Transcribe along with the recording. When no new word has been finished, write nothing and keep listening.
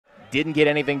Didn't get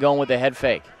anything going with the head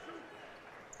fake.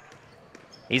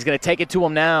 He's going to take it to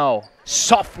him now.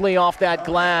 Softly off that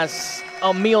glass.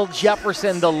 Emil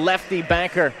Jefferson, the lefty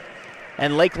banker.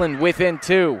 And Lakeland within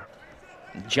 2.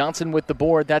 Johnson with the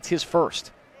board. That's his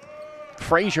first.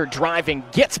 Frazier driving.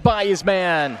 Gets by his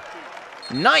man.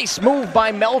 Nice move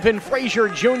by Melvin Frazier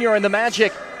Jr. and the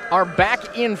Magic are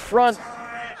back in front.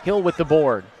 Hill with the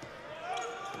board.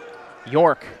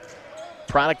 York,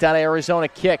 product out of Arizona,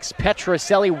 kicks.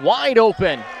 Petroselli wide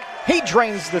open. He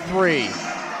drains the 3.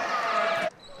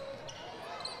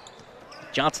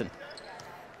 Johnson.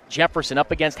 Jefferson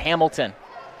up against Hamilton.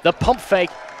 The pump fake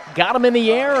got him in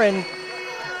the air, and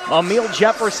Emil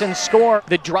Jefferson score.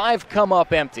 The drive come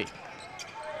up empty.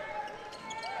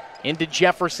 Into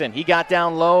Jefferson. He got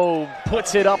down low,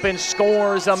 puts it up and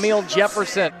scores. Emil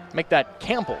Jefferson. Make that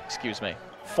Campbell, excuse me.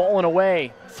 Falling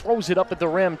away, throws it up at the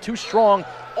rim. Too strong.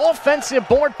 Offensive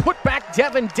board, put back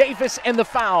Devin Davis and the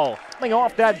foul. Coming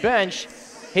off that bench.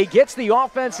 He gets the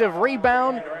offensive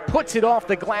rebound, puts it off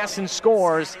the glass and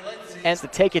scores. And to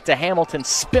take it to Hamilton,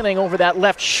 spinning over that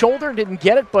left shoulder. Didn't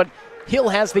get it, but Hill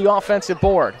has the offensive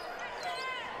board.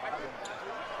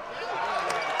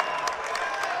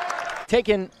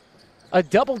 Taking a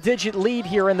double-digit lead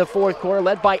here in the fourth quarter,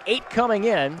 led by 8 coming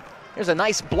in. Here's a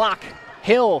nice block.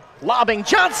 Hill lobbing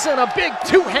Johnson, a big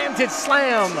two-handed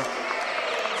slam.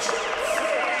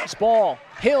 This ball,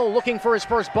 Hill looking for his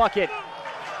first bucket,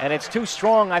 and it's too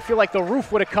strong. I feel like the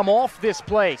roof would have come off this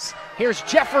place. Here's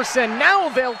Jefferson, now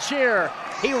they'll cheer.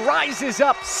 He rises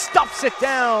up, stuffs it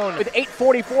down with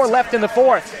 8:44 left in the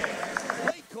fourth.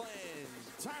 Lakeland,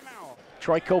 timeout.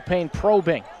 Troy Copane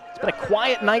probing. It's been a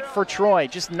quiet night for Troy,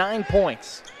 just 9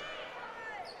 points.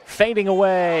 Fading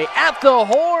away at the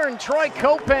horn, Troy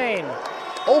Copane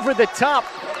over the top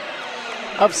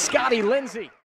of Scotty Lindsey.